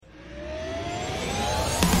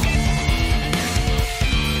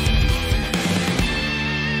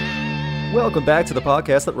Welcome back to the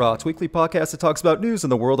Podcast That Rocks, weekly podcast that talks about news in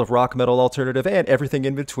the world of rock, metal, alternative, and everything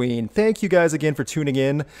in between. Thank you guys again for tuning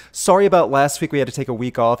in. Sorry about last week, we had to take a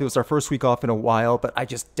week off. It was our first week off in a while, but I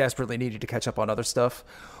just desperately needed to catch up on other stuff.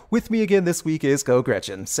 With me again this week is Go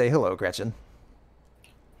Gretchen. Say hello, Gretchen.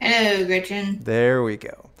 Hello, Gretchen. There we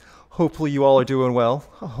go. Hopefully you all are doing well.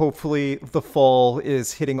 Hopefully the fall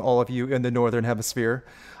is hitting all of you in the Northern Hemisphere.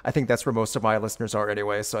 I think that's where most of my listeners are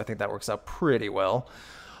anyway, so I think that works out pretty well.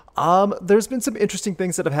 There's been some interesting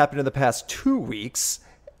things that have happened in the past 2 weeks,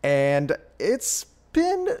 and it's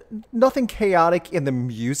been nothing chaotic in the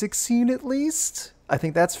music scene, at least. I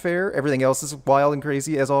think that's fair. Everything else is wild and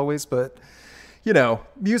crazy, as always, but, you know,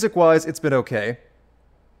 music-wise, it's been okay.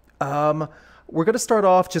 We're going to start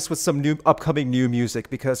off just with some upcoming new music,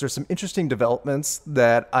 because there's some interesting developments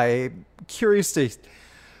that I'm curious to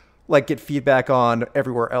get feedback on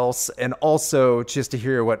everywhere else, and also just to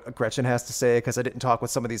hear what Gretchen has to say, because I didn't talk with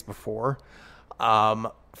some of these before.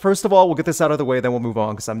 First of all, we'll get this out of the way, then we'll move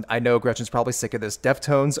on, because I know Gretchen's probably sick of this.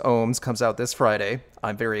 Deftones Ohms comes out this Friday.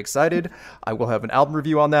 I'm very excited. I will have an album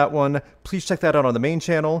review on that one. Please check that out on the main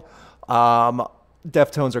channel.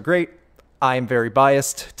 Deftones are great. I'm very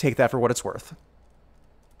biased. Take that for what it's worth.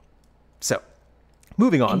 So,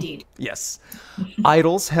 moving on. Indeed. Yes.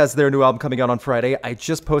 Idols has their new album coming out on Friday. I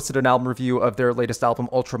just posted an album review of their latest album,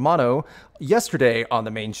 Ultramono, yesterday on the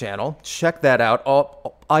main channel. Check that out.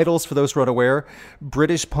 Idols, for those who are unaware,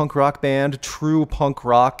 British punk rock band, true punk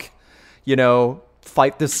rock,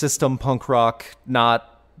 fight the system punk rock,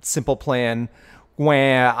 not Simple Plan,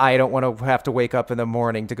 where I don't want to have to wake up in the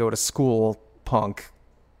morning to go to school punk.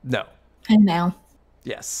 No. And now.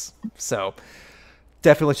 Yes. So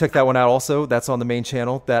definitely check that one out also. That's on the main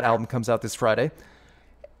channel. That album comes out this Friday.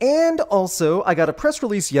 And also, I got a press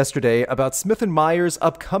release yesterday about Smith & Meyer's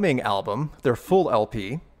upcoming album, their full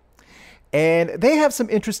LP. And they have some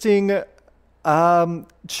interesting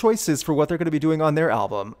choices for what they're going to be doing on their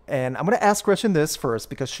album. And I'm going to ask Gretchen this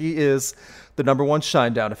first, because she is the #1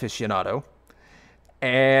 Shinedown aficionado.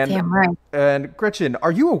 Damn right. And Gretchen,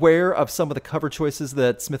 are you aware of some of the cover choices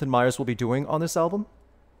that Smith & Myers will be doing on this album?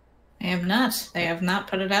 I am not. They have not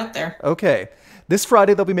put it out there. Okay. This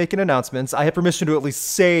Friday, they'll be making announcements. I have permission to at least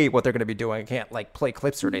say what they're going to be doing. I can't, play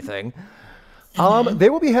clips or anything. They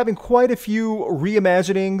will be having quite a few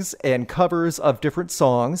reimaginings and covers of different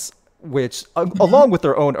songs, which, along with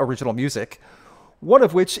their own original music, one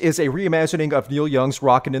of which is a reimagining of Neil Young's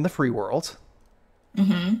Rockin' in the Free World.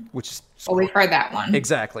 Mm-hmm. Which is we've heard that one.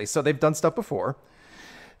 Exactly. So they've done stuff before.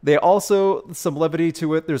 They also, some levity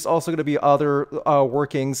to it. There's also going to be other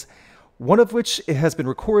workings. One of which has been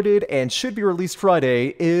recorded and should be released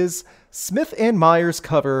Friday is Smith & Myers'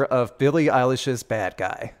 cover of Billie Eilish's Bad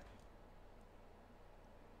Guy.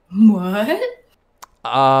 What?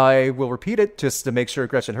 I will repeat it just to make sure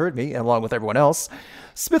Gretchen heard me, along with everyone else.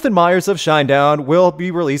 Smith & Myers of Shinedown will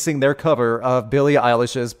be releasing their cover of Billie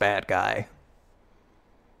Eilish's Bad Guy.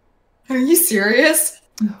 Are you serious?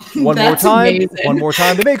 One more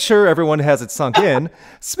time to make sure everyone has it sunk in.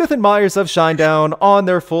 Smith & Myers of Shinedown, on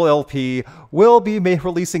their full LP, will be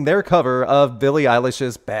releasing their cover of Billie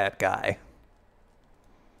Eilish's Bad Guy.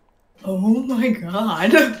 Oh my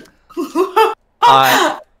god.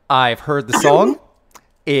 I've heard the song.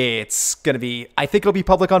 It's going to be, I think it'll be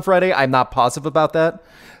public on Friday. I'm not positive about that.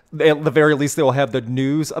 At the very least, they will have the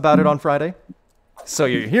news about it on Friday. So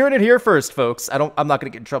you're hearing it here first, folks. I'm not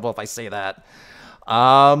going to get in trouble if I say that.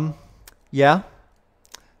 Yeah.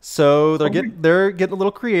 So they're getting a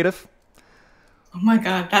little creative. Oh my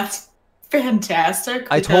god, that's fantastic.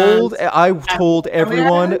 I told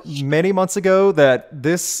everyone many months ago that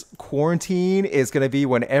this quarantine is going to be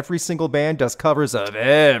when every single band does covers of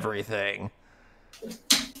everything.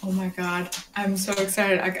 Oh my god, I'm so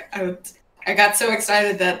excited. I got so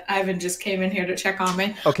excited that Ivan just came in here to check on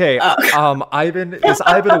me. Okay, Ivan, is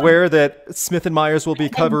Ivan aware that Smith & Myers will be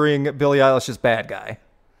covering Billie Eilish's Bad Guy?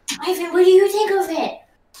 Ivan, what do you think of it?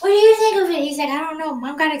 What do you think of it? He's like, I don't know.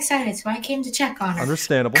 Mom got excited, so I came to check on her.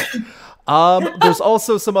 Understandable. There's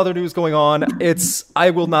also some other news going on. I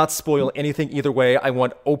will not spoil anything either way. I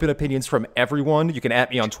want open opinions from everyone. You can @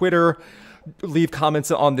 me on Twitter. Leave comments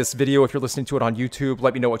on this video if you're listening to it on YouTube.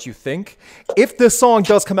 Let me know what you think. If this song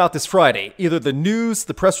does come out this Friday, either the news,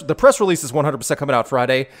 the press release is 100% coming out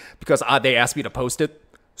Friday because they asked me to post it.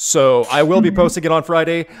 So I will be posting it on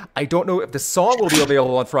Friday. I don't know if the song will be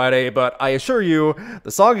available on Friday, but I assure you the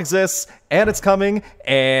song exists and it's coming.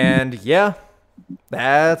 And yeah,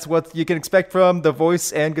 that's what you can expect from the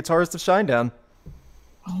voice and guitarist of Shinedown.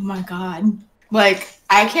 Oh my god.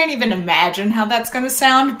 I can't even imagine how that's going to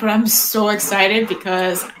sound, but I'm so excited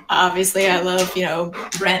because obviously I love,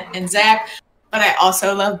 Brent and Zach. but I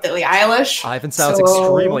also love Billie Eilish. Ivan sounds so-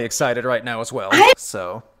 extremely excited right now as well.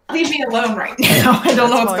 So Leave me alone right now. I don't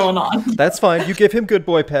know what's going on. that's fine. You give him good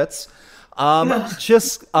boy pets.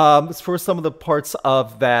 Just for some of the parts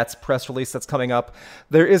of that press release that's coming up,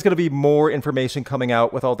 there is going to be more information coming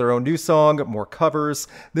out with all their own new song, more covers.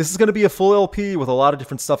 This is going to be a full LP with a lot of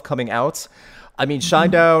different stuff coming out. I mean,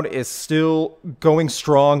 Shinedown is still going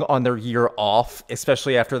strong on their year off,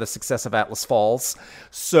 especially after the success of Atlas Falls.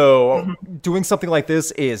 So doing something like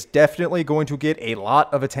this is definitely going to get a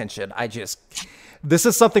lot of attention. This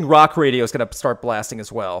is something rock radio is going to start blasting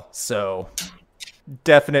as well. So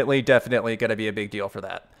definitely going to be a big deal for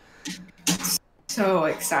that. So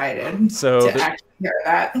excited So to actually hear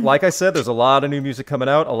that. like I said, there's a lot of new music coming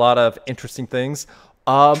out, a lot of interesting things.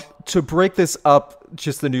 To break this up,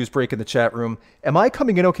 just the news break in the chat room. Am I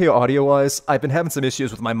coming in okay audio-wise? I've been having some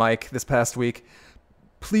issues with my mic this past week.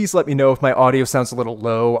 Please let me know if my audio sounds a little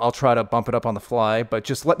low. I'll try to bump it up on the fly, but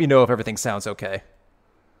just let me know if everything sounds okay.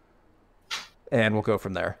 And we'll go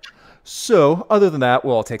from there. So, other than that,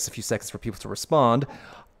 well, it takes a few seconds for people to respond.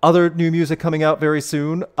 Other new music coming out very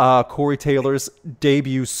soon. Corey Taylor's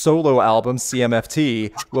debut solo album,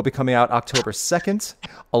 CMFT, will be coming out October 2nd,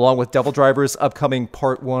 along with Devil Driver's upcoming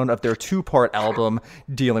part 1 of their 2-part album,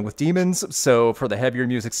 Dealing with Demons. So, for the heavier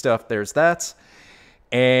music stuff, there's that.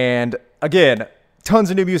 And, again, tons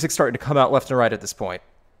of new music starting to come out left and right at this point.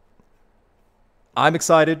 I'm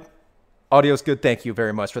excited. Audio's good. Thank you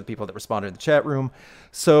very much for the people that responded in the chat room.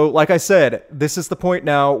 So, like I said, this is the point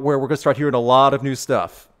now where we're going to start hearing a lot of new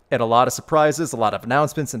stuff and a lot of surprises, a lot of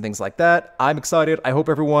announcements and things like that. I'm excited. I hope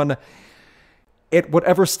everyone, at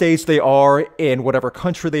whatever stage they are, in whatever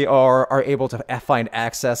country they are able to find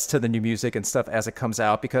access to the new music and stuff as it comes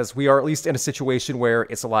out, because we are at least in a situation where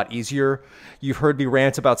it's a lot easier. You've heard me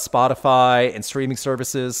rant about Spotify and streaming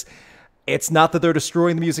services. It's not that they're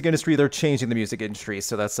destroying the music industry, they're changing the music industry,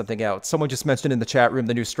 so that's something out. Someone just mentioned in the chat room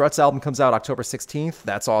the new Struts album comes out October 16th.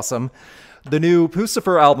 That's awesome. The new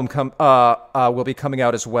Pucifer album will be coming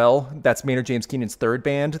out as well. That's Maynard James Keenan's third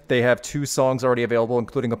band. They have 2 songs already available,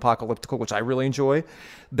 including Apocalyptical, which I really enjoy.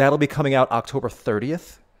 That'll be coming out October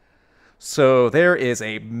 30th. So there is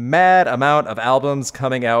a mad amount of albums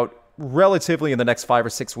coming out relatively in the next 5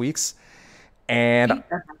 or 6 weeks. And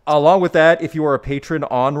along with that, if you are a patron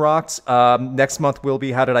on Rocked, next month will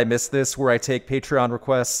be How Did I Miss This, where I take Patreon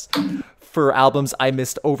requests for albums I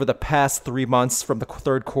missed over the past 3 months from the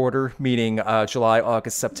third quarter, meaning July,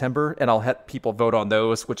 August, September. And I'll have people vote on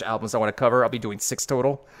those, which albums I want to cover. I'll be doing 6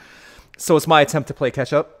 total. So it's my attempt to play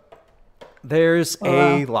catch up. There's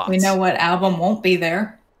a lot. We know what album won't be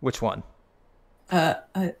there. Which one? A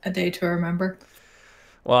Day to Remember.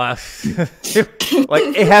 Well, like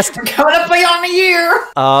it has to. Coming up on a year.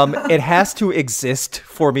 It has to exist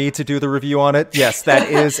for me to do the review on it. Yes, that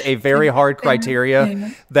is a very hard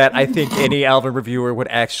criteria that I think any album reviewer would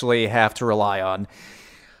actually have to rely on.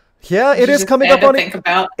 Yeah, it is coming up on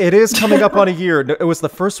It is coming up on a year. It was the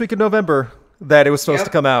first week of November that it was supposed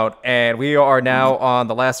to come out, and we are now on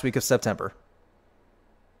the last week of September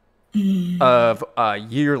of a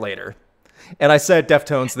year later. And I said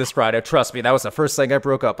Deftones this Friday. Trust me, that was the first thing I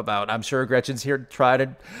broke up about. I'm sure Gretchen's here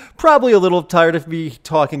probably a little tired of me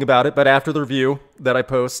talking about it, but after the review that I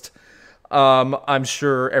post, I'm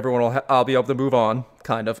sure everyone I'll be able to move on,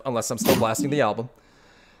 kind of, unless I'm still blasting the album.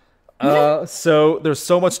 So there's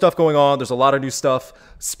so much stuff going on. There's a lot of new stuff.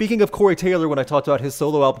 Speaking of Corey Taylor, when I talked about his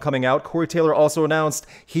solo album coming out, Corey Taylor also announced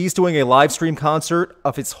he's doing a live stream concert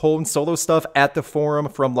of his whole solo stuff at the Forum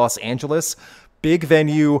from Los Angeles. Big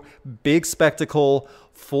venue, big spectacle,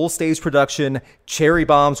 full stage production. Cherry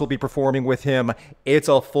Bombs will be performing with him. It's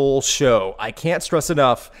a full show. I can't stress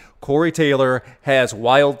enough, Corey Taylor has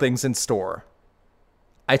wild things in store.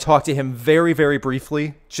 I talked to him very, very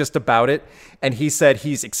briefly just about it, and he said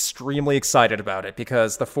he's extremely excited about it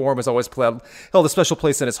because the Forum has always held a special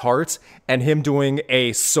place in his heart, and him doing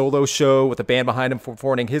a solo show with a band behind him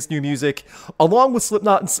performing his new music, along with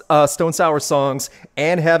Slipknot and Stone Sour songs,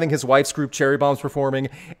 and having his wife's group Cherry Bombs performing,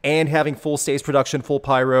 and having full stage production, full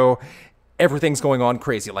pyro, everything's going on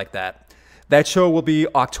crazy like that. That show will be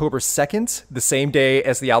October 2nd, the same day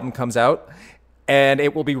as the album comes out. And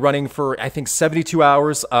it will be running for, I think, 72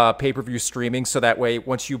 hours pay-per-view streaming. So that way,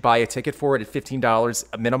 once you buy a ticket for it at $15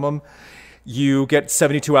 a minimum, you get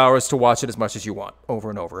 72 hours to watch it as much as you want over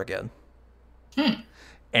and over again.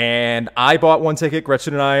 And I bought one ticket.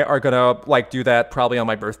 Gretchen and I are going to do that probably on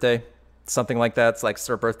my birthday. Something like that. It's like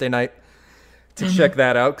our birthday night to check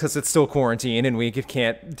that out because it's still quarantine and we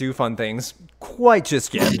can't do fun things quite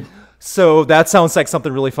just yet. So that sounds like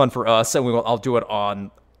something really fun for us. And I'll do it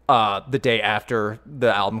on the day after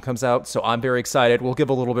the album comes out. So I'm very excited. We'll give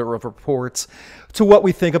a little bit of a report to what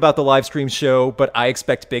we think about the live stream show, but I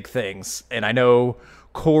expect big things. And I know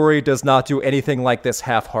Corey does not do anything like this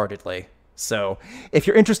half-heartedly. So if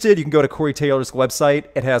you're interested, you can go to Corey Taylor's website.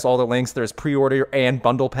 It has all the links. There's pre-order and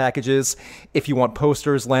bundle packages. If you want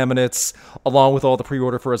posters, laminates, along with all the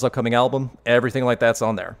pre-order for his upcoming album, everything like that's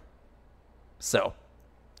on there. So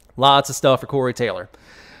lots of stuff for Corey Taylor.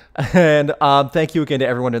 And thank you again to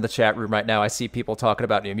everyone in the chat room right now. I see people talking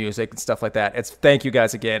about new music and stuff like that. Thank you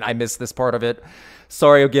guys again. I missed this part of it.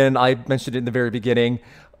 Sorry again, I mentioned it in the very beginning.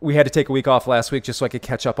 We had to take a week off last week just so I could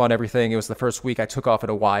catch up on everything. It was the first week I took off in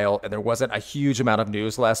a while, and there wasn't a huge amount of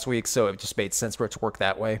news last week, so it just made sense for it to work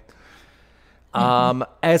that way.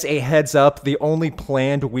 As a heads up, the only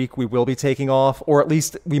planned week we will be taking off, or at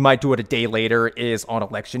least we might do it a day later, is on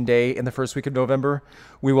Election Day in the first week of November.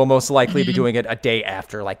 We will most likely be doing it a day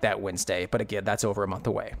after, like that Wednesday. But again, that's over a month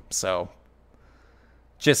away. So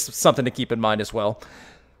just something to keep in mind as well.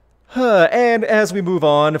 And as we move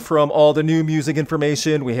on from all the new music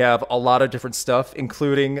information, we have a lot of different stuff,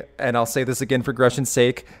 including, and I'll say this again for Gretchen's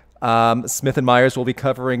sake, Smith & Myers will be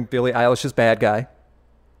covering Billie Eilish's Bad Guy.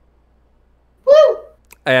 Woo!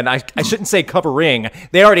 And I shouldn't say covering.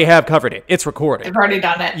 They already have covered it. It's recorded. They've already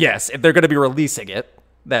done it. Yes, if they're going to be releasing it.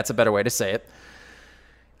 That's a better way to say it.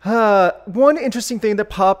 One interesting thing that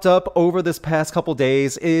popped up over this past couple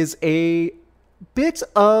days is a bit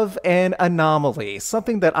of an anomaly,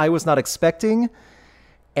 something that I was not expecting,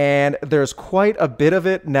 and there's quite a bit of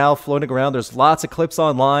it now floating around. There's lots of clips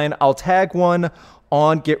online. I'll tag one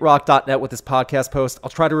on getrock.net with this podcast post. I'll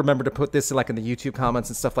try to remember to put this in the YouTube comments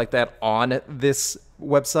and stuff like that on this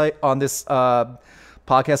website, on this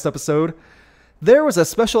podcast episode. There was a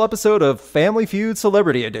special episode of Family Feud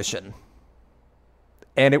Celebrity Edition,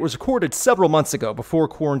 and it was recorded several months ago before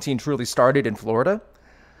quarantine truly started in Florida.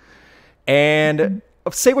 And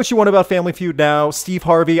say what you want about Family Feud now. Steve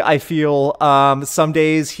Harvey, I feel some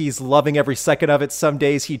days he's loving every second of it. Some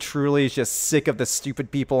days he truly is just sick of the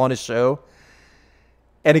stupid people on his show.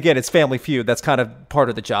 And again, it's Family Feud. That's kind of part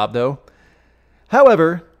of the job, though.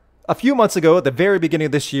 However, a few months ago, at the very beginning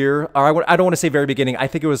of this year, or I don't want to say very beginning, I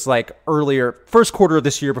think it was earlier, first quarter of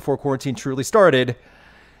this year before quarantine truly started,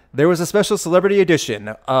 there was a special celebrity edition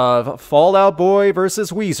of Fall Out Boy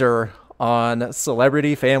versus Weezer on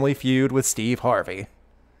Celebrity Family Feud with Steve Harvey.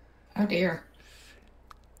 Oh dear.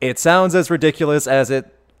 It sounds as ridiculous as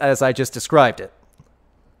I just described it.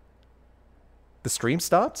 The stream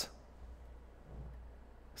stopped?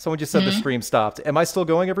 Someone just said the stream stopped. Am I still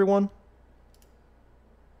going, everyone?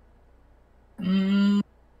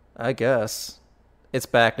 I guess. It's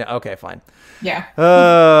back now. Okay, fine.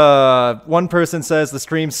 Yeah. One person says the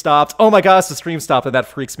stream stopped. Oh my gosh, the stream stopped, and that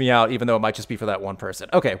freaks me out, even though it might just be for that one person.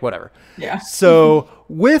 Okay, whatever. Yeah. So,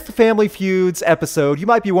 with Family Feud's episode, you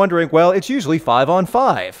might be wondering, well, it's usually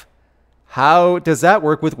 5-on-5. How does that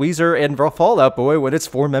work with Weezer and Fall Out Boy when it's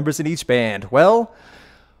 4 members in each band? Well,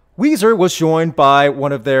 Weezer was joined by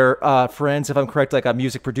one of their friends, if I'm correct, a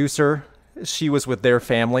music producer. She was with their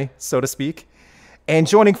family, so to speak. And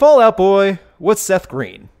joining Fall Out Boy was Seth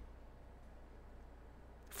Green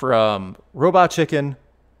from Robot Chicken,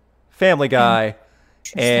 Family Guy,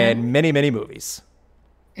 and many, many movies.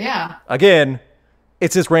 Yeah. Again,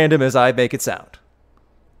 it's as random as I make it sound.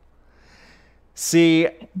 See,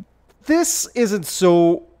 this isn't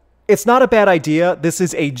so... It's not a bad idea. This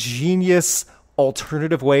is a genius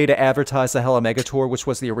alternative way to advertise the Hella Mega Tour, which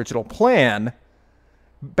was the original plan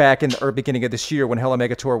back in the beginning of this year when Hella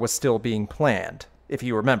Mega Tour was still being planned, if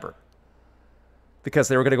you remember. Because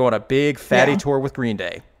they were going to go on a big fatty tour with Green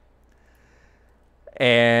Day.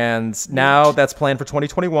 And now that's planned for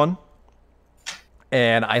 2021.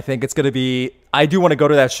 And I think it's going to be... I do want to go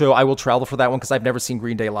to that show. I will travel for that one because I've never seen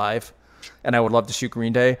Green Day live. And I would love to shoot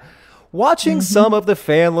Green Day. Watching some of the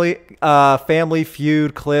Family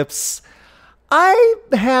Feud clips, I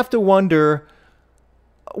have to wonder...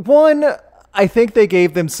 One, I think they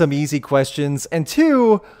gave them some easy questions. And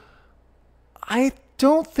two, I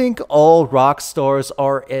don't think all rock stars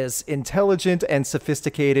are as intelligent and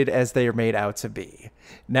sophisticated as they are made out to be.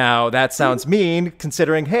 Now, that sounds mean,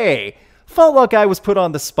 considering, hey, Fall Out Guy was put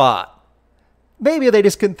on the spot. Maybe they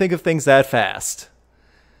just couldn't think of things that fast.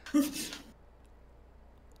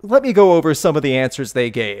 Let me go over some of the answers they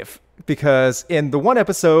gave. Because in the one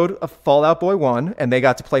episode of Fall Out Boy 1, and they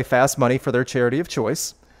got to play Fast Money for their charity of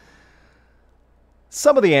choice,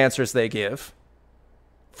 some of the answers they give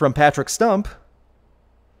from Patrick Stump: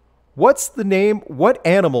 what's the name, what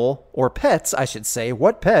animal, or pets, I should say,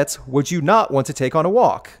 what pets would you not want to take on a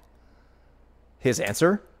walk? His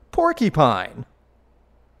answer: porcupine.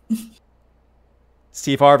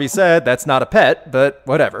 Steve Harvey said that's not a pet, but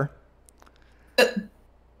whatever.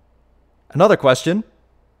 Another question.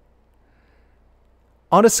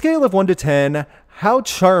 On a scale of 1 to 10, how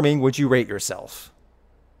charming would you rate yourself?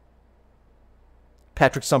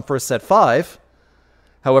 Patrick Stump first said 5.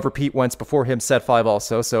 However, Pete Wentz before him said 5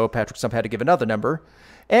 also, so Patrick Stump had to give another number.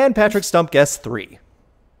 And Patrick Stump guessed 3.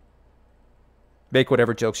 Make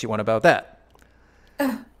whatever jokes you want about that.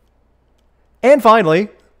 And finally,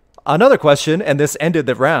 another question, and this ended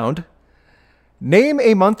the round. Name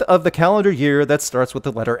a month of the calendar year that starts with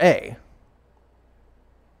the letter A.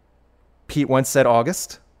 Pete Wentz said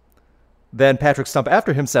August. Then Patrick Stump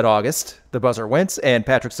after him said August. The buzzer went, and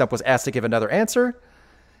Patrick Stump was asked to give another answer.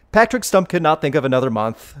 Patrick Stump could not think of another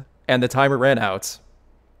month, and the timer ran out.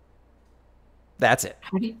 That's it.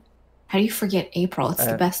 How do you forget April? It's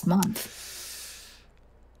the best month.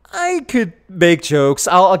 I could make jokes.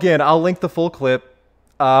 I'll link the full clip.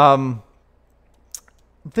 There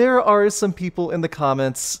are some people in the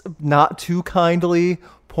comments not too kindly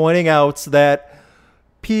pointing out that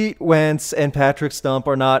Pete Wentz and Patrick Stump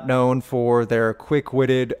are not known for their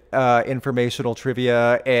quick-witted informational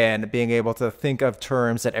trivia and being able to think of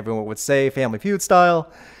terms that everyone would say, Family Feud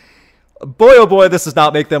style. Boy, oh boy, this does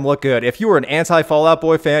not make them look good. If you were an anti-Fall Out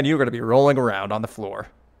Boy fan, you're going to be rolling around on the floor.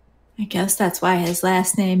 I guess that's why his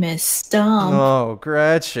last name is Stump. Oh,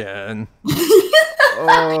 Gretchen.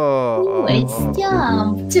 Oh, it's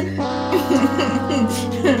stumped.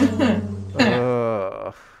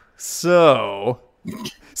 So,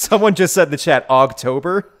 someone just said in the chat,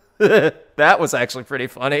 October. That was actually pretty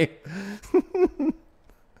funny.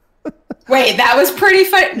 Wait, that was pretty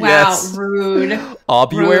funny. Wow, Yes. rude.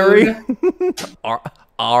 Obuary?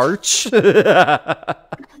 Arch?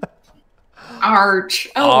 Arch.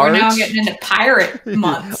 Oh, we're now Arch? getting into pirate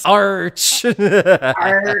months. Arch.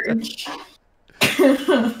 Arch.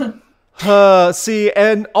 See,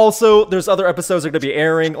 and also there's other episodes that are going to be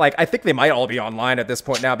airing. Like, I think they might all be online at this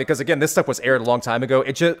point now because, again, this stuff was aired a long time ago.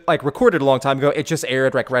 It just, recorded a long time ago. It just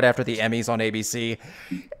aired, right after the Emmys on ABC.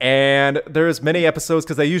 And there's many episodes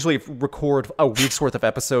because they usually record a week's worth of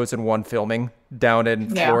episodes in one filming down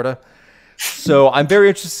in Florida. So I'm very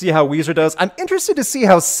interested to see how Weezer does. I'm interested to see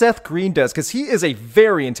how Seth Green does because he is a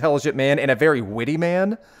very intelligent man and a very witty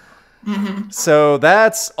man. Mm-hmm. So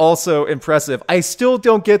that's also impressive. I still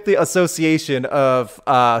don't get the association of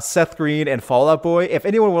Seth Green and Fall Out Boy. If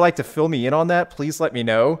anyone would like to fill me in on that, please let me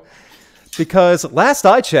know. Because last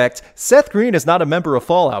I checked, Seth Green is not a member of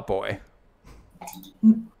Fall Out Boy.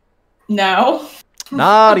 No.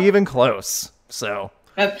 Not even close. So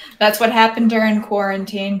That's what happened during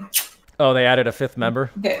quarantine. Oh, they added a 5th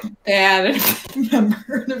member? They added a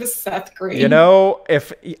member. It was Seth Green. You know,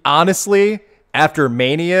 if honestly, after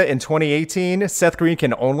Mania in 2018, Seth Green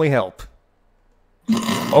can only help.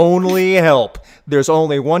 Only help. There's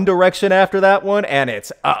only one direction after that one, and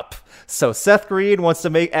it's up. So Seth Green wants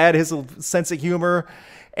to add his sense of humor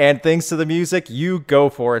and things to the music. You go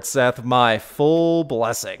for it, Seth. My full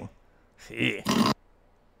blessing. I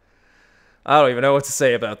don't even know what to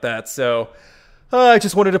say about that. So I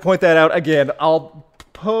just wanted to point that out. Again, I'll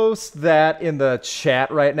post that in the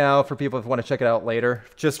chat right now for people if want to check it out later.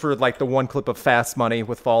 Just for the one clip of Fast Money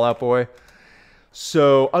with Fall Out Boy.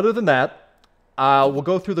 So other than that, we'll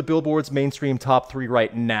go through the Billboard's mainstream top 3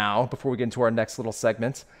 right now before we get into our next little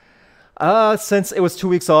segment. Since it was 2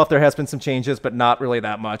 weeks off, there has been some changes, but not really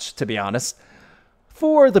that much, to be honest.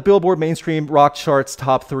 For the Billboard mainstream rock charts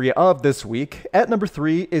top 3 of this week, at number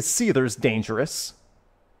 3 is Seether's Dangerous.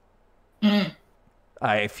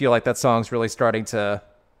 I feel like that song's really starting to,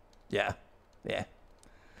 yeah.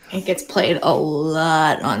 It gets played a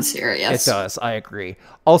lot on Sirius. It does, I agree.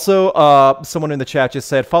 Also, someone in the chat just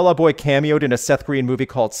said, Fall Out Boy cameoed in a Seth Green movie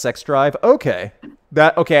called Sex Drive. Okay,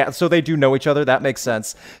 so they do know each other. That makes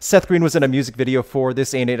sense. Seth Green was in a music video for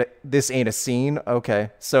This Ain't a Scene. Okay,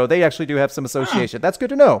 so they actually do have some association. That's good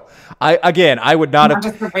to know. I would not have...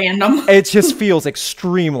 Just random. It just feels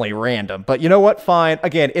extremely random. But you know what? Fine.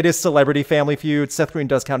 Again, it is Celebrity Family Feud. Seth Green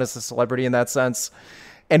does count as a celebrity in that sense.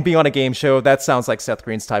 And being on a game show, that sounds like Seth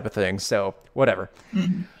Green's type of thing. So, whatever.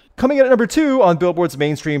 Mm-hmm. Coming in at number 2 on Billboard's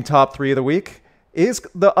mainstream top 3 of the week is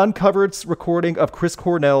the uncovered recording of Chris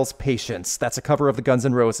Cornell's Patience. That's a cover of the Guns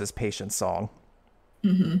N' Roses Patience song.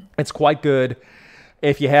 Mm-hmm. It's quite good.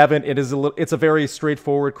 If you haven't, it's a very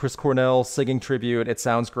straightforward Chris Cornell singing tribute. It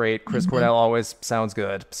sounds great. Chris Cornell always sounds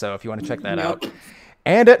good. So if you want to check that out.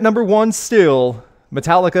 And at number 1 still,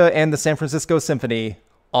 Metallica and the San Francisco Symphony,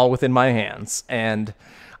 All Within My Hands. And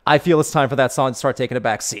I feel it's time for that song to start taking a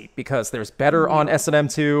back seat because there's better on S&M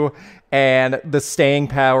 2 and the staying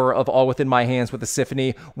power of All Within My Hands with the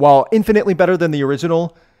symphony, while infinitely better than the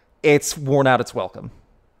original, it's worn out its welcome.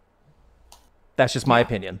 That's just my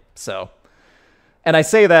opinion. So, and I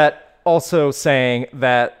say that also saying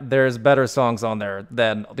that there's better songs on there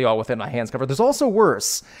than the All Within My Hands cover. There's also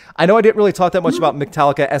worse. I know I didn't really talk that much about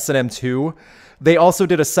Metallica S&M 2. They also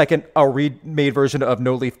did a remade version of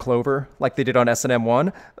No Leaf Clover, like they did on S&M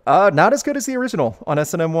 1. Not as good as the original on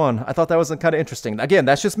S&M 1. I thought that was kind of interesting. Again,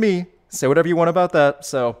 that's just me. Say whatever you want about that.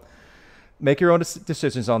 So make your own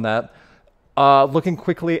decisions on that. Looking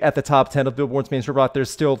quickly at the top 10 of Billboard's Mainstream Rock, there's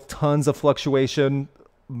still tons of fluctuation,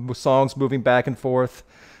 songs moving back and forth.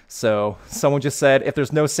 So someone just said, if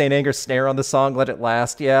there's no Saint Anger snare on the song, let it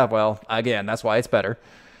last. Yeah, well, again, that's why it's better.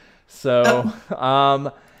 So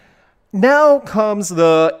now comes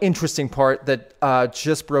the interesting part that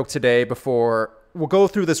just broke today before. We'll go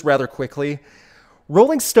through this rather quickly.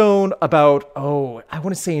 Rolling Stone about, I want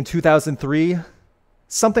to say in 2003,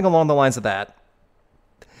 something along the lines of that,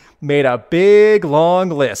 made a big, long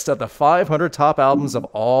list of the 500 top albums of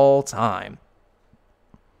all time.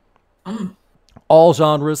 All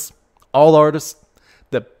genres, all artists,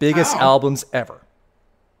 the biggest albums ever.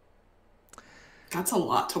 That's a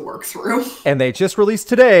lot to work through. And they just released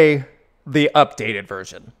today the updated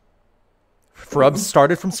version.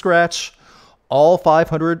 Started from scratch, all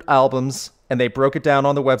 500 albums, and they broke it down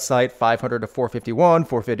on the website, 500 to 451,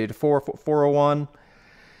 450 to 401.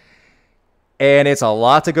 And it's a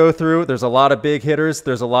lot to go through. There's a lot of big hitters.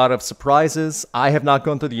 There's a lot of surprises. I have not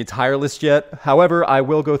gone through the entire list yet. However, I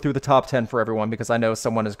will go through the top 10 for everyone because I know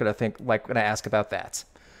someone is going to ask about that.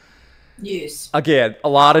 Yes. Again, a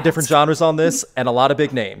lot of different genres on this and a lot of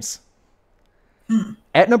big names.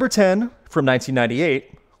 At number 10, from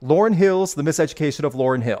 1998, Lauryn Hill's The Miseducation of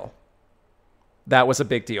Lauryn Hill. That was a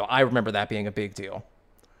big deal. I remember that being a big deal.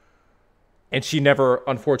 And she never,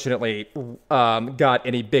 unfortunately, got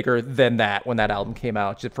any bigger than that when that album came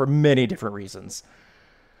out, just for many different reasons.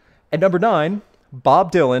 At number 9,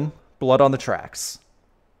 Bob Dylan, Blood on the Tracks.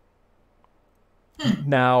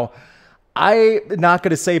 Now, I'm not going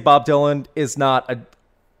to say Bob Dylan is not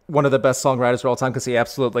one of the best songwriters of all time, because he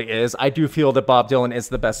absolutely is. I do feel that Bob Dylan is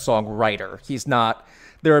the best songwriter. He's not.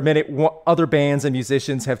 There are many other bands and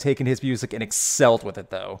musicians have taken his music and excelled with it,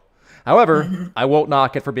 though. However, I won't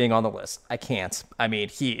knock it for being on the list. I can't. I mean,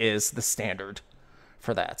 he is the standard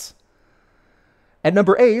for that. At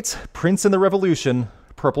number 8, Prince and the Revolution,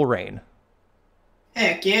 Purple Rain.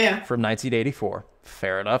 Heck yeah. From 1984.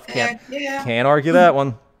 Fair enough. Yeah. Can't argue that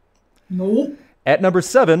one. Nope. At number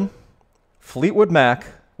 7, Fleetwood Mac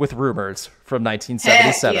with Rumors from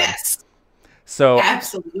 1977. Heck yes. So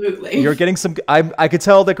absolutely. You're getting some. I could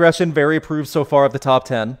tell that Gretchen very approved so far of the top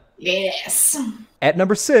 10. Yes. At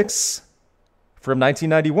number 6, from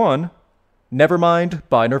 1991, Nevermind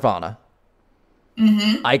by Nirvana.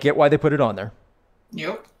 I get why they put it on there.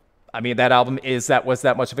 Yep. I mean, that album was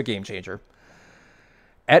that much of a game changer.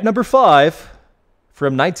 At number 5,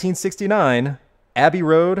 from 1969, Abbey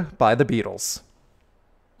Road by the Beatles.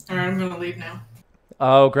 All right, I'm going to leave now.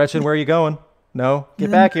 Oh, Gretchen, where are you going? No,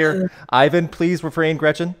 get back here. Ivan, please refrain,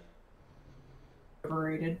 Gretchen.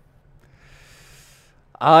 Overrated.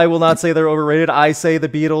 I will not say they're overrated. I say the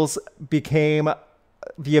Beatles became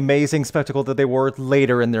the amazing spectacle that they were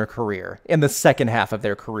later in their career, in the second half of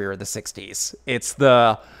their career in the 60s. It's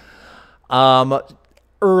the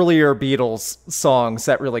earlier Beatles songs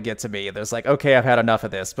that really get to me. There's like, okay, I've had enough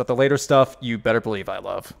of this, but the later stuff, you better believe I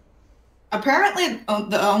love. Apparently,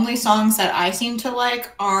 the only songs that I seem to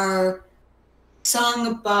like are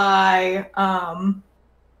sung by,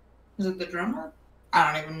 is it the drummer?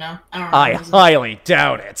 I don't even know. I highly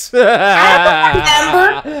doubt it.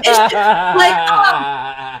 I don't remember. It's just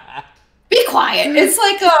like, be quiet. It's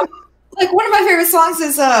like one of my favorite songs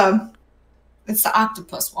is it's the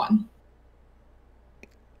Octopus one.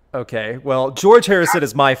 Okay, well, George Harrison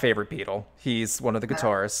is my favorite Beatle. He's one of the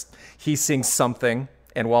guitarists. He sings something,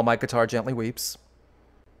 and While My Guitar Gently Weeps.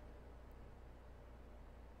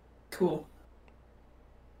 Cool.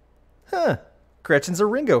 Huh. Gretchen's a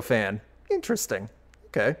Ringo fan. Interesting.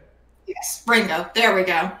 Okay. Yes, Ringo. There we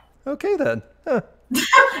go. Okay, then. Huh.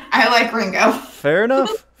 I like Ringo. Fair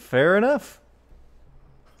enough. Fair enough.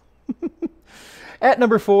 At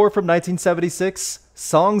number 4 from 1976,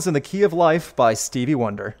 Songs in the Key of Life by Stevie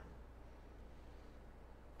Wonder.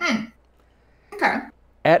 Okay.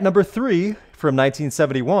 At number 3 from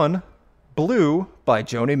 1971, Blue by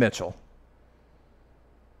Joni Mitchell.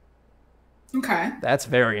 Okay. That's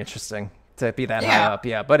very interesting to be that high up.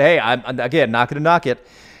 Yeah, but hey, I'm again not going to knock it.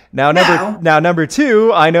 Now number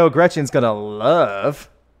 2, I know Gretchen's going to love.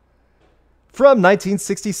 From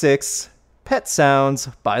 1966, Pet Sounds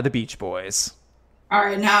by the Beach Boys. All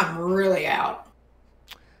right, now I'm really out.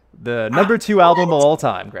 The number 2 album of all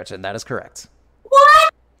time, Gretchen. That is correct.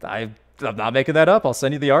 What? I'm not making that up. I'll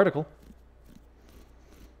send you the article.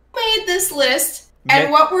 Made this list,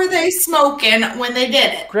 and what were they smoking when they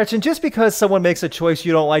did it? Gretchen, just because someone makes a choice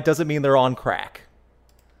you don't like doesn't mean they're on crack.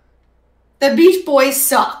 The Beach Boys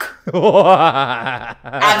suck.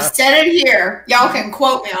 I've said it here. Y'all can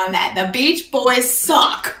quote me on that. The Beach Boys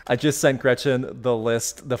suck. I just sent Gretchen the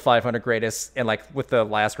list, the 500 greatest, and like with the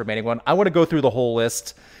last remaining one. I want to go through the whole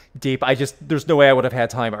list deep. There's no way I would have had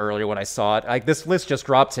time earlier when I saw it. Like, this list just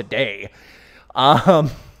dropped today. I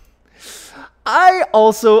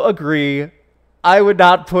also agree. I would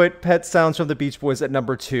not put Pet Sounds from the Beach Boys at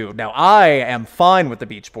number 2. Now, I am fine with the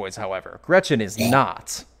Beach Boys, however. Gretchen is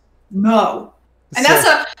not. No. And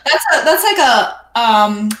So- that's like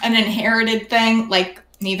an inherited thing. Like,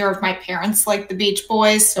 neither of my parents like the Beach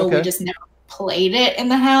Boys, so Okay. we just never played it in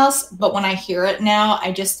the house. But when I hear it now,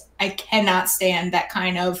 I cannot stand that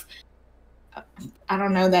kind of, I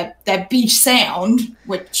don't know, that beach sound,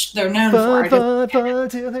 which they're known for. Fun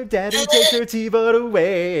till her daddy takes her T-Bone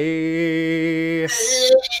away.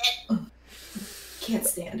 Can't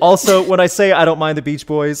stand it. Also, when I say I don't mind the Beach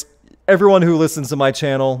Boys, everyone who listens to my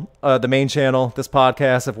channel, the main channel, this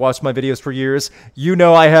podcast, have watched my videos for years. You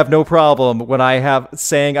know I have no problem when I have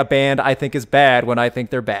saying a band I think is bad when I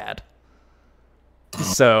think they're bad.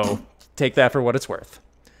 So take that for what it's worth.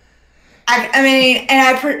 I mean,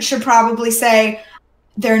 and I should probably say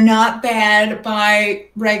they're not bad by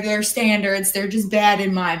regular standards. They're just bad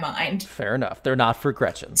in my mind. Fair enough. They're not for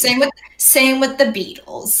Gretchen. Same with the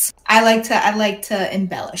Beatles. I like to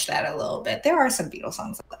embellish that a little bit. There are some Beatles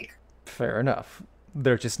songs I like. Fair enough.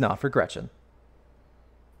 They're just not for Gretchen.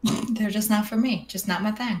 They're just not for me. Just not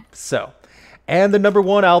my thing. So, and the number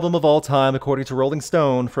 1 album of all time, according to Rolling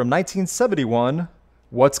Stone, from 1971,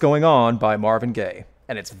 What's Going On by Marvin Gaye.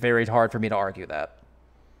 And it's very hard for me to argue that.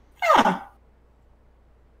 Huh.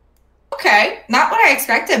 Okay. Not what I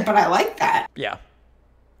expected, but I like that. Yeah.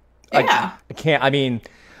 Yeah. I can't, I mean,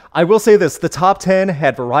 I will say this. The top 10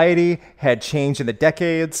 had variety, had change in the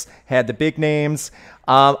decades, had the big names.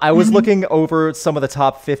 I was looking over some of the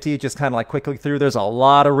top 50, just kind of like quickly through. There's a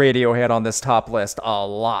lot of Radiohead on this top list. A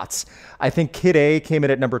lot. I think Kid A came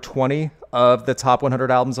in at number 20 of the top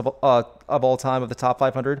 100 albums of all time, of the top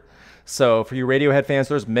 500. So for you Radiohead fans,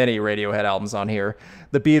 there's many Radiohead albums on here.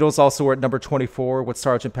 The Beatles also were at number 24 with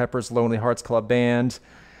Sgt. Pepper's Lonely Hearts Club Band.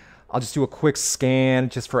 I'll just do a quick scan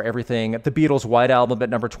just for everything. The Beatles' White Album at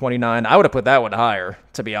number 29. I would have put that one higher,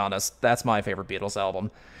 to be honest. That's my favorite Beatles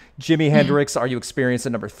album. Jimi Hendrix, Are You Experienced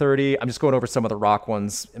at number 30. I'm just going over some of the rock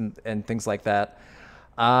ones and things like that.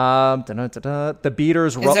 The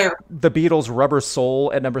Beatles' Rubber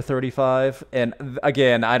Soul at number 35. And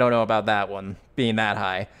again, I don't know about that one being that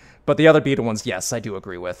high. But the other Beatle ones, yes, I do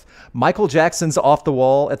agree with. Michael Jackson's Off the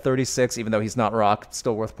Wall at 36, even though he's not rock,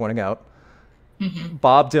 still worth pointing out.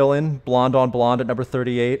 Bob Dylan, Blonde on Blonde at number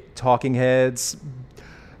 38. Talking Heads.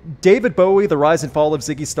 David Bowie, The Rise and Fall of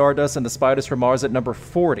Ziggy Stardust and the Spiders from Mars at number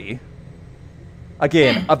 40.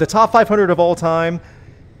 Again, of the top 500 of all time,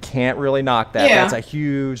 can't really knock that. Yeah. That's a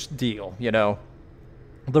huge deal, you know.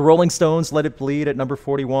 The Rolling Stones, Let It Bleed at number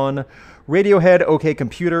 41. Radiohead, OK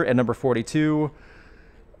Computer at number 42.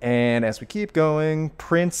 And as we keep going,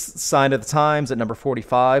 Prince, Sign of the Times at number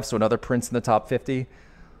 45, so another Prince in the top 50.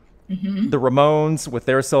 The Ramones with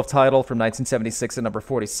their self-titled from 1976 at number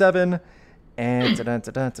 47. And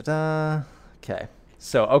okay.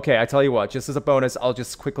 So, I tell you what, just as a bonus, I'll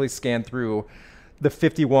just quickly scan through the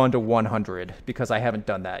 51 to 100 because I haven't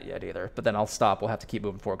done that yet either. But then I'll stop. We'll have to keep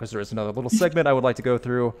moving forward because there is another little segment I would like to go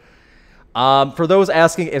through. For those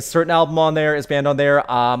asking, is certain album on there, is band on there?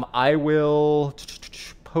 I will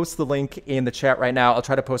post the link in the chat right now. I'll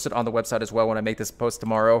try to post it on the website as well when I make this post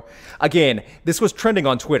tomorrow. Again, this was trending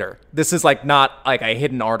on Twitter. This is like not like a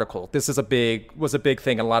hidden article. This is a big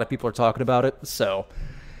thing, and a lot of people are talking about it. So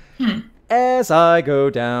as I go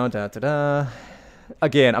down,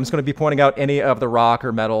 again, I'm just going to be pointing out any of the rock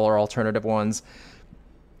or metal or alternative ones.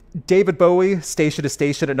 David Bowie, Station to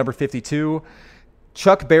Station at number 52.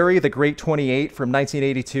 Chuck Berry, The Great 28 from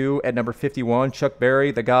 1982 at number 51. Chuck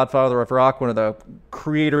Berry, the godfather of rock, one of the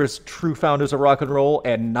creators, true founders of rock and roll,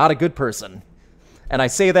 and not a good person. And I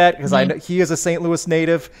say that because I know he is a St. Louis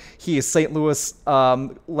native. He is St. Louis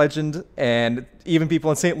legend, and even people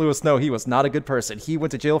in St. Louis know he was not a good person. He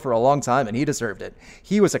went to jail for a long time, and he deserved it.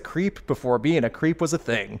 He was a creep before being a creep was a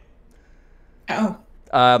thing. Oh.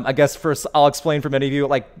 I guess first I'll explain for many of you,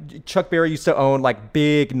 like Chuck Berry used to own like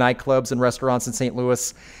big nightclubs and restaurants in St.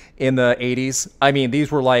 Louis in the 80s. I mean,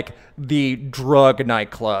 these were like the drug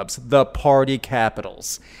nightclubs, the party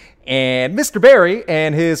capitals. And Mr. Berry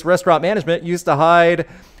and his restaurant management used to hide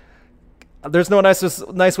There's no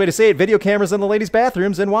nice way to say it. Video cameras in the ladies'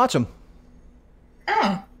 bathrooms and watch them.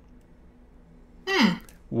 Oh.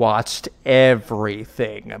 Watched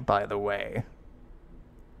everything, by the way.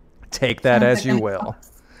 Take that as you will.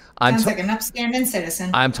 Sounds like an upstanding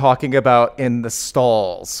citizen. I'm talking about in the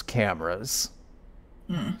stalls cameras.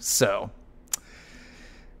 So,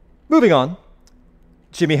 moving on.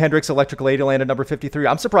 Jimi Hendrix, Electric Ladyland at number 53.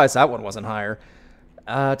 I'm surprised that one wasn't higher.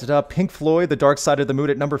 Pink Floyd, The Dark Side of the Moon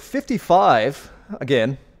at number 55.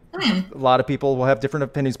 Again, a lot of people will have different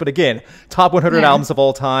opinions. But again, top 100 albums of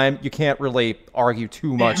all time. You can't really argue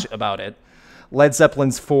too much about it. Led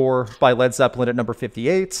Zeppelin's 4 by Led Zeppelin at number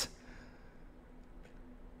 58.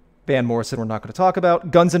 Van Morrison we're not going to talk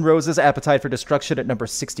about. Guns N' Roses, Appetite for Destruction at number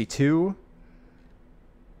 62.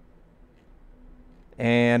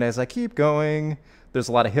 And as I keep going, there's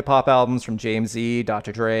a lot of hip-hop albums from James E.,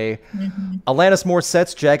 Dr. Dre. Alanis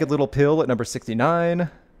Morissette's Jagged Little Pill at number 69.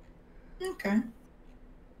 Okay.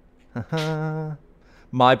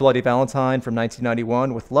 My Bloody Valentine from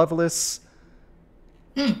 1991 with Loveless.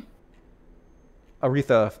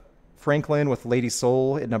 Aretha Franklin with Lady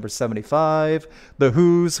Soul at number 75. The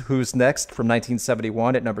Who's Next from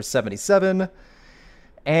 1971 at number 77.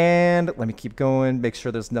 And let me keep going, make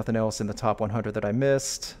sure there's nothing else in the top 100 that I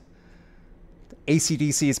missed.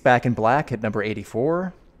 AC/DC's Back in Black at number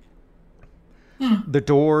 84. The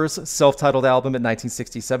Doors' self-titled album at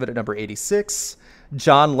 1967 at number 86.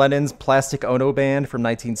 John Lennon's Plastic Ono Band from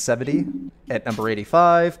 1970 at number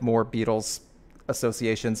 85. More Beatles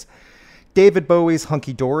associations. David Bowie's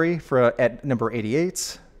Hunky Dory at number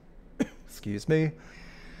 88. Excuse me.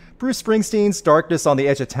 Bruce Springsteen's Darkness on the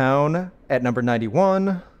Edge of Town at number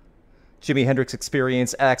 91. Jimi Hendrix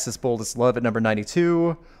Experience, Axis Boldest Love at number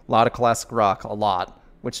 92. A lot of classic rock, a lot,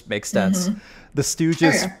 which makes sense. The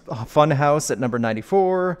Stooges' Funhouse at number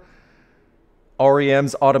 94.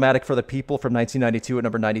 REM's Automatic for the People from 1992 at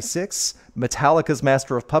number 96. Metallica's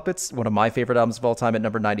Master of Puppets, one of my favorite albums of all time, at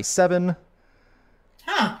number 97.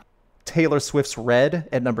 Taylor Swift's Red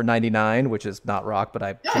at number 99, which is not rock, but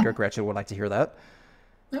I figure Gretchen would like to hear that.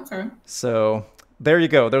 Okay. So there you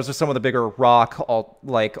go. Those are some of the bigger rock,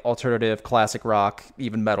 alternative, classic rock,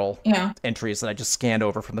 even metal entries that I just scanned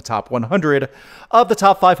over from the top 100 of the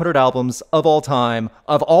top 500 albums of all time,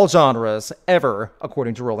 of all genres, ever,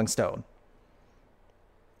 according to Rolling Stone.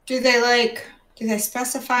 Do they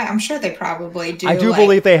specify? I'm sure they probably do. I do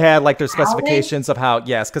believe they had their specifications of how,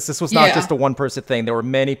 because this was not just a one-person thing. There were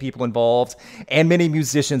many people involved and many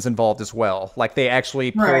musicians involved as well. They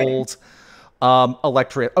actually pulled...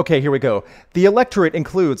 electorate. Okay, here we go. The electorate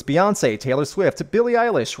includes Beyonce, Taylor Swift, Billie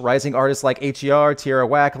Eilish, rising artists like H.E.R., Tierra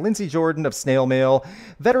Whack, Lindsey Jordan of Snail Mail,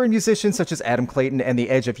 veteran musicians such as Adam Clayton and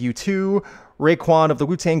The Edge of U2, Raekwon of the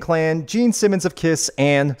Wu-Tang Clan, Gene Simmons of Kiss,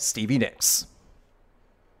 and Stevie Nicks.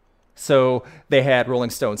 So they had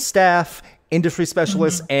Rolling Stone staff, industry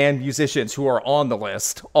specialists, and musicians who are on the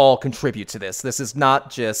list all contribute to this. This is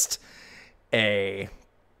not just a...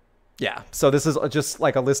 so this is just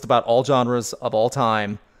a list about all genres of all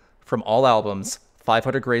time from all albums,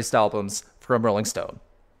 500 greatest albums from Rolling Stone.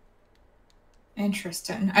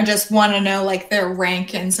 Interesting. I just want to know their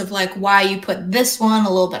rankings of why you put this one a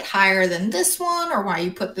little bit higher than this one, or why you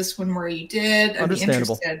put this one where you did. I'd be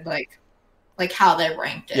interested, how they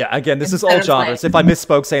ranked it. Yeah, again, this is all genres. If I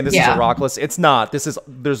misspoke saying this is a rock list, it's not.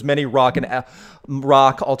 There's many rock and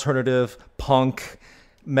rock, alternative, punk,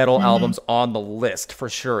 metal albums on the list for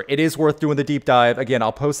sure. It is worth doing the deep dive. Again,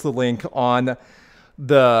 I'll post the link on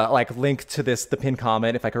the link to the pin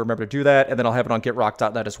comment if I can remember to do that, and then I'll have it on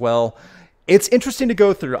getrock.net as well. It's interesting to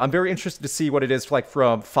go through. I'm very interested to see what it is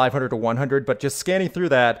from 500 to 100, but just scanning through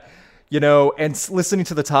that, and listening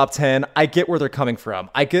to the top 10, I get where they're coming from.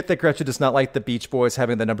 I get that Gretchen does not like the Beach Boys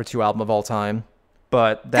having the number 2 album of all time.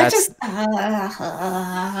 But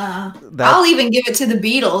I'll even give it to the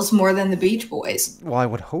Beatles more than the Beach Boys. Well, I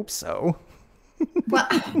would hope so. Well,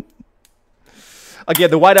 again,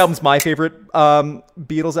 the White Album's my favorite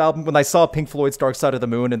Beatles album. When I saw Pink Floyd's Dark Side of the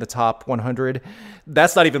Moon in the top 100,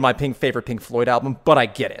 that's not even my favorite Pink Floyd album, but I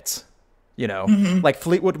get it.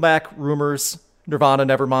 Fleetwood Mac, Rumors, Nirvana,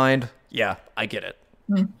 Nevermind. Yeah, I get it.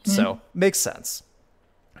 So, makes sense.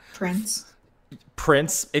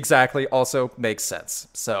 Prince, exactly, also makes sense.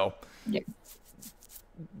 So,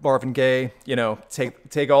 Marvin Gaye,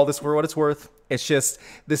 take all this for what it's worth.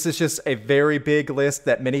 This is just a very big list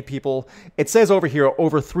that many people, it says over here,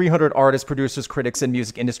 over 300 artists, producers, critics, and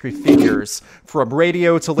music industry figures from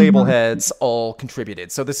radio to label heads all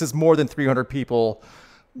contributed. So this is more than 300 people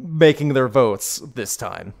making their votes this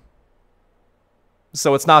time.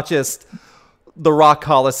 So it's not just the Rock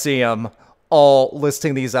Coliseum all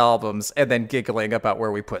listing these albums and then giggling about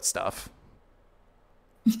where we put stuff.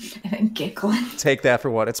 And giggling. Take that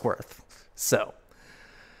for what it's worth. So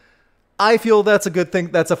I feel that's a good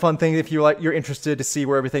thing. That's a fun thing if you're interested to see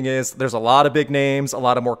where everything is. There's a lot of big names, a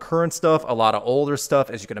lot of more current stuff, a lot of older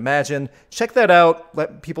stuff, as you can imagine. Check that out.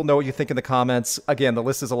 Let people know what you think in the comments. Again, the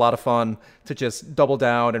list is a lot of fun to just double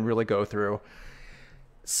down and really go through.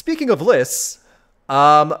 Speaking of lists,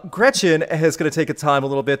 Gretchen is going to take a time a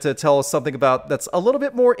little bit to tell us something about that's a little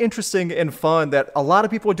bit more interesting and fun that a lot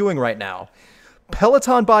of people are doing right now.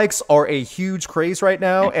 Peloton bikes are a huge craze right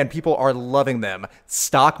now, and people are loving them.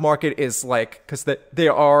 Stock market is like, because they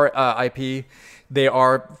are IP, they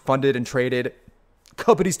are funded and traded.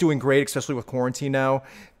 Company's doing great, especially with quarantine now.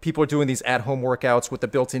 People are doing these at-home workouts with the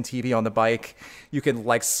built-in TV on the bike. You can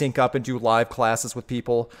like sync up and do live classes with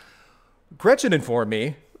people. Gretchen informed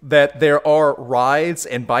me that there are rides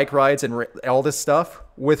and bike rides and all this stuff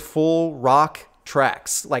with full rock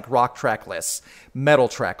tracks, like rock track lists, metal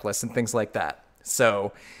track lists, and things like that.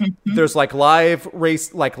 So there's like live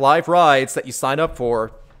rides that you sign up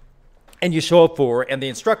for and you show up for, and the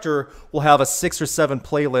instructor will have a 6 or 7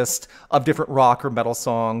 playlist of different rock or metal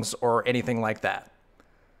songs or anything like that.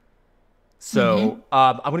 So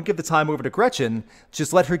I'm going to give the time over to Gretchen.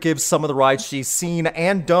 Just let her give some of the rides she's seen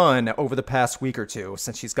and done over the past week or two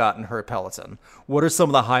since she's gotten her Peloton. What are some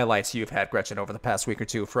of the highlights you've had, Gretchen, over the past week or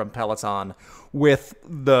two from Peloton with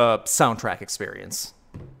the soundtrack experience?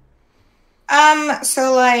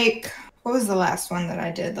 So like, what was the last one that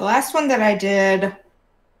I did? The last one that I did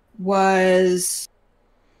was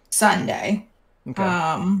Sunday.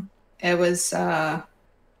 Okay. It was at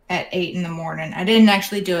 8 in the morning. I didn't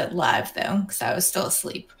actually do it live though, because I was still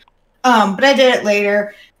asleep. But I did it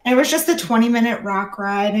later. And it was just a 20-minute rock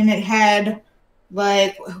ride, and it had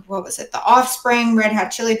like, what was it? The Offspring, Red Hot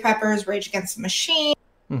Chili Peppers, Rage Against the Machine.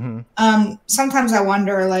 Sometimes I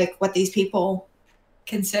wonder like what these people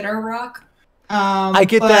consider rock. I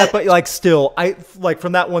get that, but like still, I like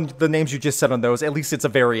from that one, the names you just said on those, at least it's a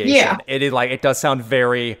variation. Yeah. It does sound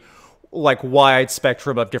very like wide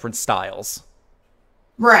spectrum of different styles.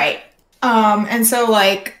 Right. And so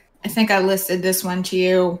like, I think I listed this one to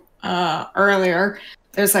you earlier.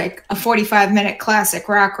 There's like a 45-minute classic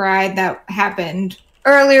rock ride that happened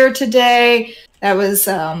earlier today. That was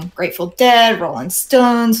Grateful Dead, Rolling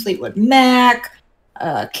Stones, Fleetwood Mac,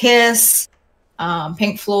 Kiss,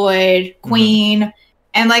 Pink Floyd, Queen.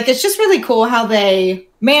 And like, it's just really cool how they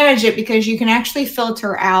manage it because you can actually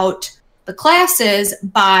filter out the classes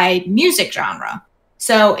by music genre.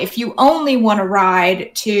 So if you only want to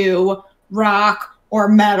ride to rock or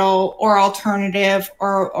metal or alternative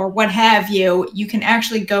or what have you, you can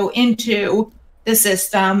actually go into the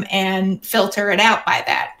system and filter it out by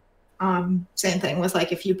that. Same thing with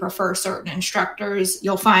like, if you prefer certain instructors,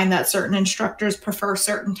 you'll find that certain instructors prefer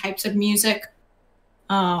certain types of music.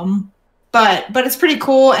 But it's pretty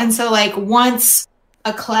cool. And so like, once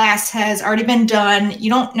a class has already been done, you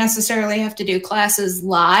don't necessarily have to do classes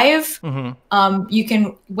live. You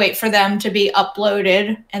can wait for them to be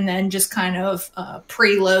uploaded and then just kind of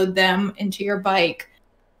preload them into your bike,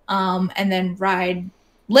 and then ride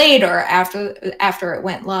later after it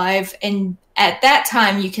went live. And at that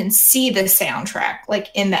time, you can see the soundtrack like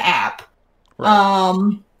in the app.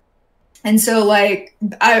 Right. And so like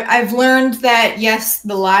I've learned that yes,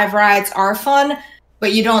 the live rides are fun,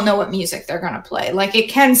 but you don't know what music they're going to play. Like it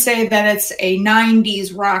can say that it's a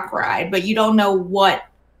 90s rock ride, but you don't know what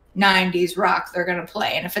 90s rock they're going to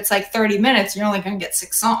play. And if it's like 30 minutes, you're only going to get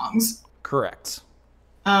 6 songs. Correct.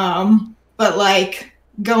 But like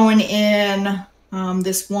going in,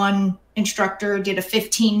 this one instructor did a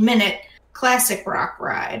 15-minute classic rock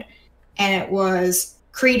ride, and it was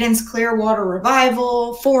Creedence Clearwater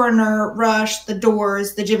Revival, Foreigner, Rush, The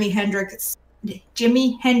Doors, the Jimi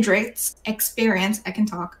Hendrix Experience, I can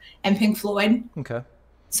talk, and Pink Floyd. Okay.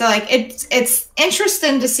 So like it's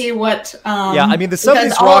interesting to see what yeah, I mean the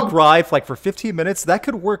 70s rock ride like for 15 minutes, that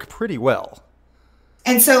could work pretty well.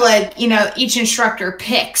 And so like, you know, each instructor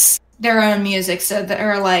picks their own music, so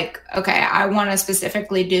they're like, okay, I want to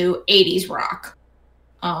specifically do 80s rock.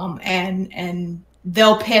 And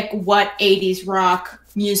they'll pick what 80s rock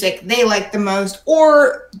music they like the most,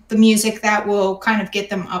 or the music that will kind of get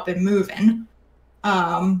them up and moving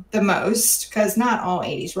the most, because not all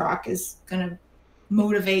 80s rock is gonna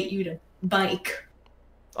motivate you to bike.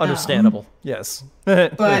 Understandable. Yes.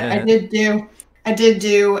 But I did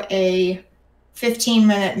do a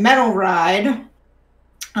 15-minute metal ride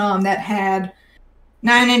that had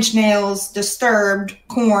 9 Inch Nails, Disturbed,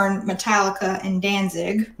 Korn, Metallica, and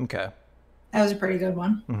Danzig. Okay. That was a pretty good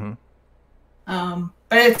one.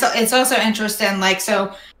 But it's also interesting, like,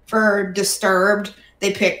 so for Disturbed,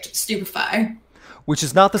 they picked Stupefy. Which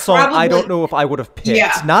is not the song I don't know if I would have picked.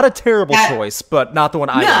 Yeah. Not a terrible choice, but not the one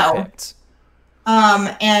I would have picked.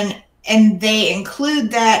 And they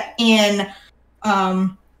include that in,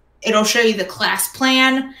 it'll show you the class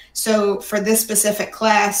plan. So for this specific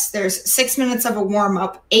class, there's 6 minutes of a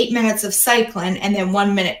warm-up, 8 minutes of cycling, and then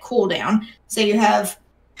 1 minute cool down. So you have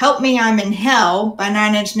Help Me I'm in Hell by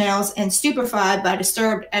Nine Inch Nails and Stupefied by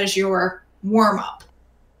Disturbed as your warm-up.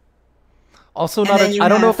 Also, I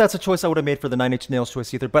don't know if that's a choice I would have made for the Nine Inch Nails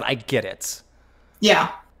choice either, but I get it.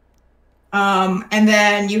 Yeah. And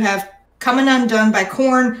then you have Coming Undone by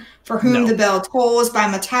Korn, For Whom the Bell Tolls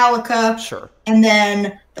by Metallica. Sure. And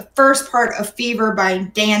then the first part of Fever by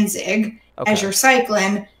Danzig as your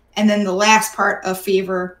cycling, and then the last part of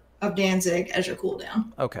Fever of Danzig as your cool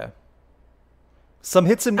down. Okay. Some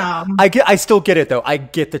hits and I still get it though. I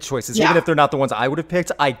get the choices, even if they're not the ones I would have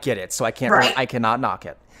picked. I get it, so I cannot knock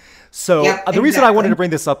it. So the reason I wanted to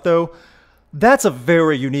bring this up though, that's a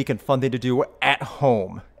very unique and fun thing to do at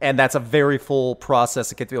home, and that's a very full process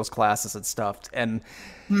to get through those classes and stuff. And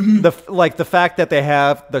the fact that they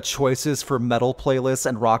have the choices for metal playlists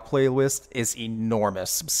and rock playlists is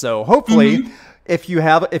enormous. So hopefully, if you've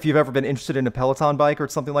ever been interested in a Peloton bike or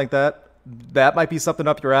something like that, that might be something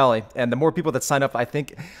up your alley. And the more people that sign up, I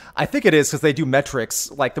think it is, because they do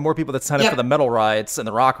metrics. Like the more people that sign up for the metal rides and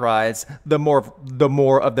the rock rides, the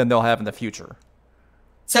more of them they'll have in the future.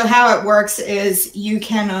 So how it works is you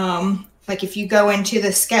can, like if you go into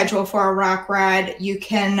the schedule for a rock ride, you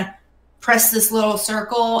can press this little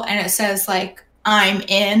circle and it says like, I'm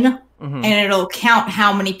in, and it'll count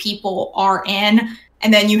how many people are in.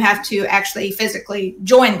 And then you have to actually physically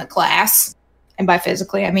join the class. And by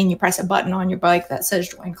physically, I mean you press a button on your bike that says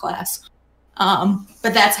join class.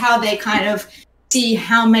 But that's how they kind of see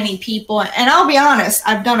how many people. And I'll be honest,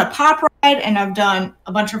 I've done a pop ride and I've done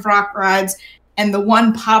a bunch of rock rides. And the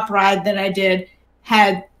one pop ride that I did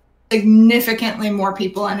had significantly more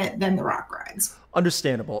people in it than the rock rides.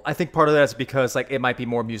 Understandable. I think part of that is because like it might be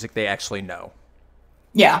more music they actually know.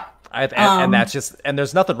 Yeah. And that's just, and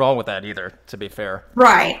there's nothing wrong with that either, to be fair.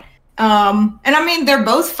 Right. And I mean, they're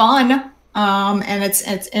both fun. And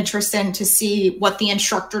it's interesting to see what the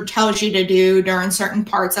instructor tells you to do during certain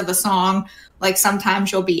parts of a song. Like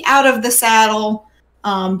sometimes you'll be out of the saddle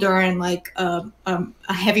during like a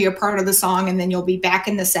heavier part of the song, and then you'll be back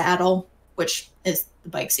in the saddle, which is the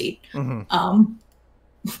bike seat.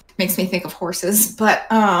 Makes me think of horses, but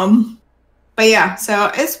yeah,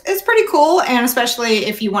 so it's pretty cool, and especially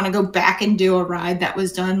if you want to go back and do a ride that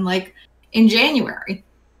was done like in January,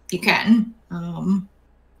 you can.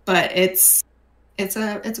 But it's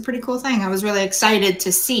a pretty cool thing. I was really excited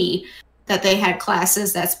to see that they had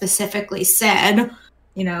classes that specifically said,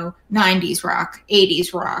 you know, 90s rock,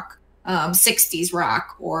 80s rock, 60s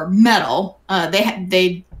rock, or metal.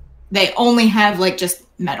 They only have like just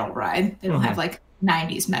metal ride. They don't have like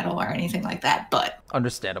 90s metal or anything like that. But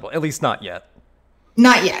understandable, at least not yet.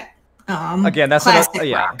 Not yet. Again, that's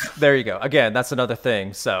there you go. Again, that's another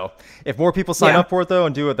thing. So if more people sign up for it though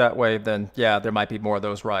and do it that way, then there might be more of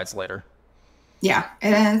those rides later. Yeah,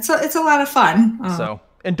 and it's a lot of fun. So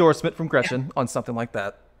endorsement from Gretchen on something like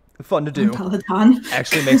that. Fun to do. Peloton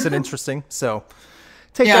actually makes it interesting. So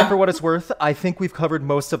take that for what it's worth. I think we've covered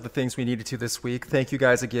most of the things we needed to this week. Thank you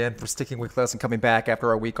guys again for sticking with us and coming back after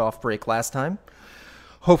our week off break last time.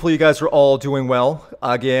 Hopefully you guys are all doing well.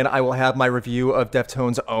 Again, I will have my review of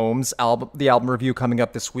Deftones' Ohms album, the album review, coming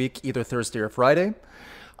up this week, either Thursday or Friday.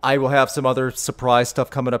 I will have some other surprise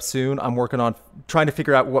stuff coming up soon. I'm working on trying to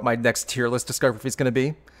figure out what my next tier list discography is going to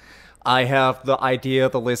be. I have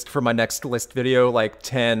the list for my next list video, like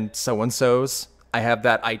 10 so-and-sos. I have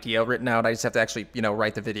that idea written out. I just have to actually,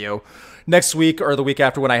 write the video. Next week or the week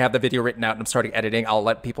after, when I have the video written out and I'm starting editing, I'll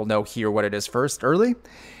let people know here what it is first early.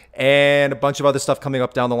 And a bunch of other stuff coming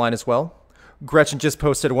up down the line as well. Gretchen just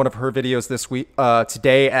posted one of her videos this week,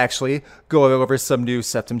 today actually, going over some new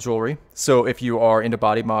Septum jewelry. So if you are into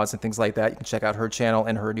body mods and things like that, you can check out her channel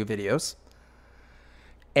and her new videos.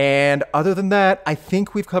 And other than that, I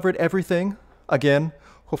think we've covered everything. Again,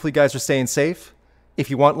 hopefully you guys are staying safe. If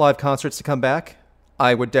you want live concerts to come back,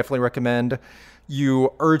 I would definitely recommend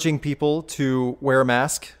you urging people to wear a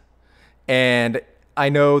mask. And I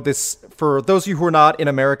know this, for those of you who are not in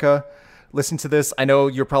America, listen to this. I know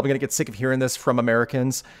you're probably going to get sick of hearing this from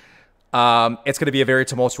Americans. It's going to be a very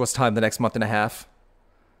tumultuous time the next month and a half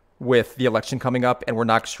with the election coming up, and we're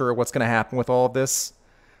not sure what's going to happen with all of this.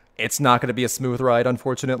 It's not going to be a smooth ride,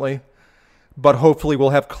 unfortunately. But hopefully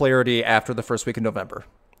we'll have clarity after the first week of November.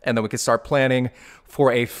 And then we can start planning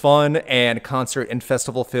for a fun and concert and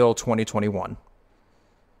festival-filled 2021.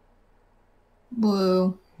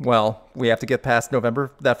 Woo. Well, we have to get past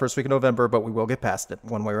November, that first week of November, but we will get past it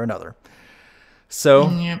one way or another. So,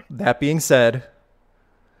 That being said,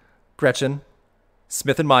 Gretchen,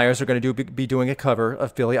 Smith and Myers are going to be doing a cover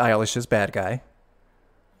of Billie Eilish's Bad Guy.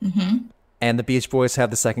 Mm-hmm. And the Beach Boys have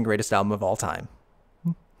the second greatest album of all time.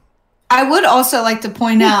 I would also like to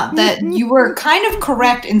point out that you were kind of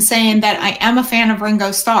correct in saying that I am a fan of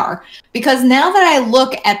Ringo Starr, because now that I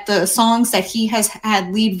look at the songs that he has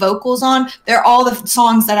had lead vocals on, they're all the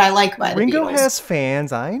songs that I like by the Ringo Beatles. has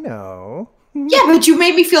fans, I know. Yeah, but you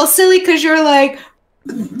made me feel silly because you're like,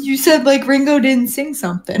 you said like Ringo didn't sing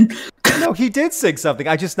something. No, he did sing something.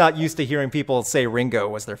 I'm just not used to hearing people say Ringo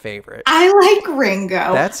was their favorite. I like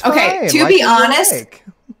Ringo. That's okay. fine. To Like be what you honest, like.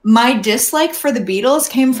 my dislike for the Beatles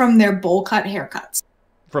came from their bowl cut haircuts.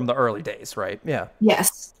 From the early days, right? Yeah.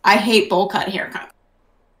 Yes, I hate bowl cut haircuts,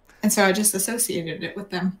 and so I just associated it with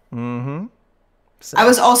them. Mm-hmm. So, I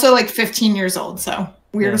was also like 15 years old, so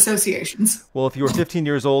weird Yeah. associations. well, if you were 15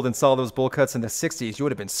 years old and saw those bowl cuts in the 60s, you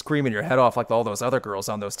would have been screaming your head off like all those other girls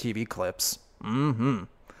on those TV clips. Mm-hmm.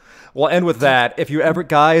 Well, and with that, if you ever,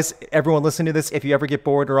 guys, everyone listening to this, if you ever get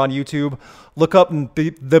bored or on YouTube, look up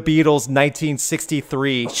the Beatles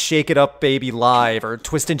 1963 Shake It Up Baby Live or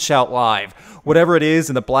Twist and Shout Live. Whatever it is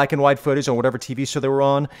in the black and white footage on whatever TV show they were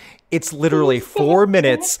on, it's literally 4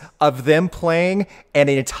 minutes of them playing and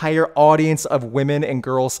an entire audience of women and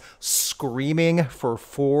girls screaming for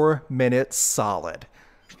 4 minutes solid.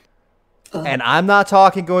 And I'm not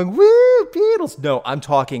talking going, woo, Beatles. No, I'm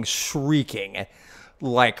talking shrieking.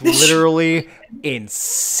 Like literally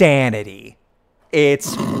insanity.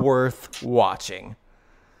 It's worth watching.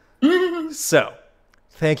 So,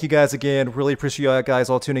 thank you guys again. Really appreciate you guys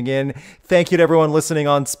all tuning in. Thank you to everyone listening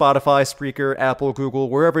on Spotify, Spreaker, Apple, Google,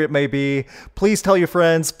 wherever it may be. Please tell your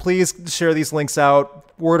friends. Please share these links out.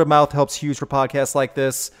 Word of mouth helps huge for podcasts like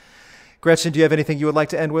this. Gretchen, do you have anything you would like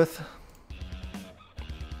to end with?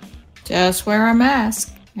 Just wear a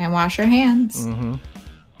mask and wash your hands. Mm-hmm.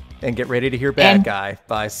 And get ready to hear Bad Guy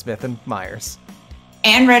by Smith and Myers.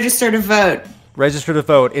 And register to vote. Register to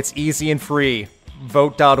vote. It's easy and free.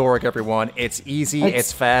 Vote.org, everyone. It's easy,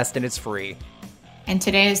 it's fast, and it's free. And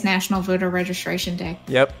today is National Voter Registration Day.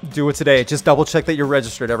 Yep, do it today. Just double check that you're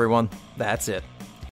registered, everyone. That's it.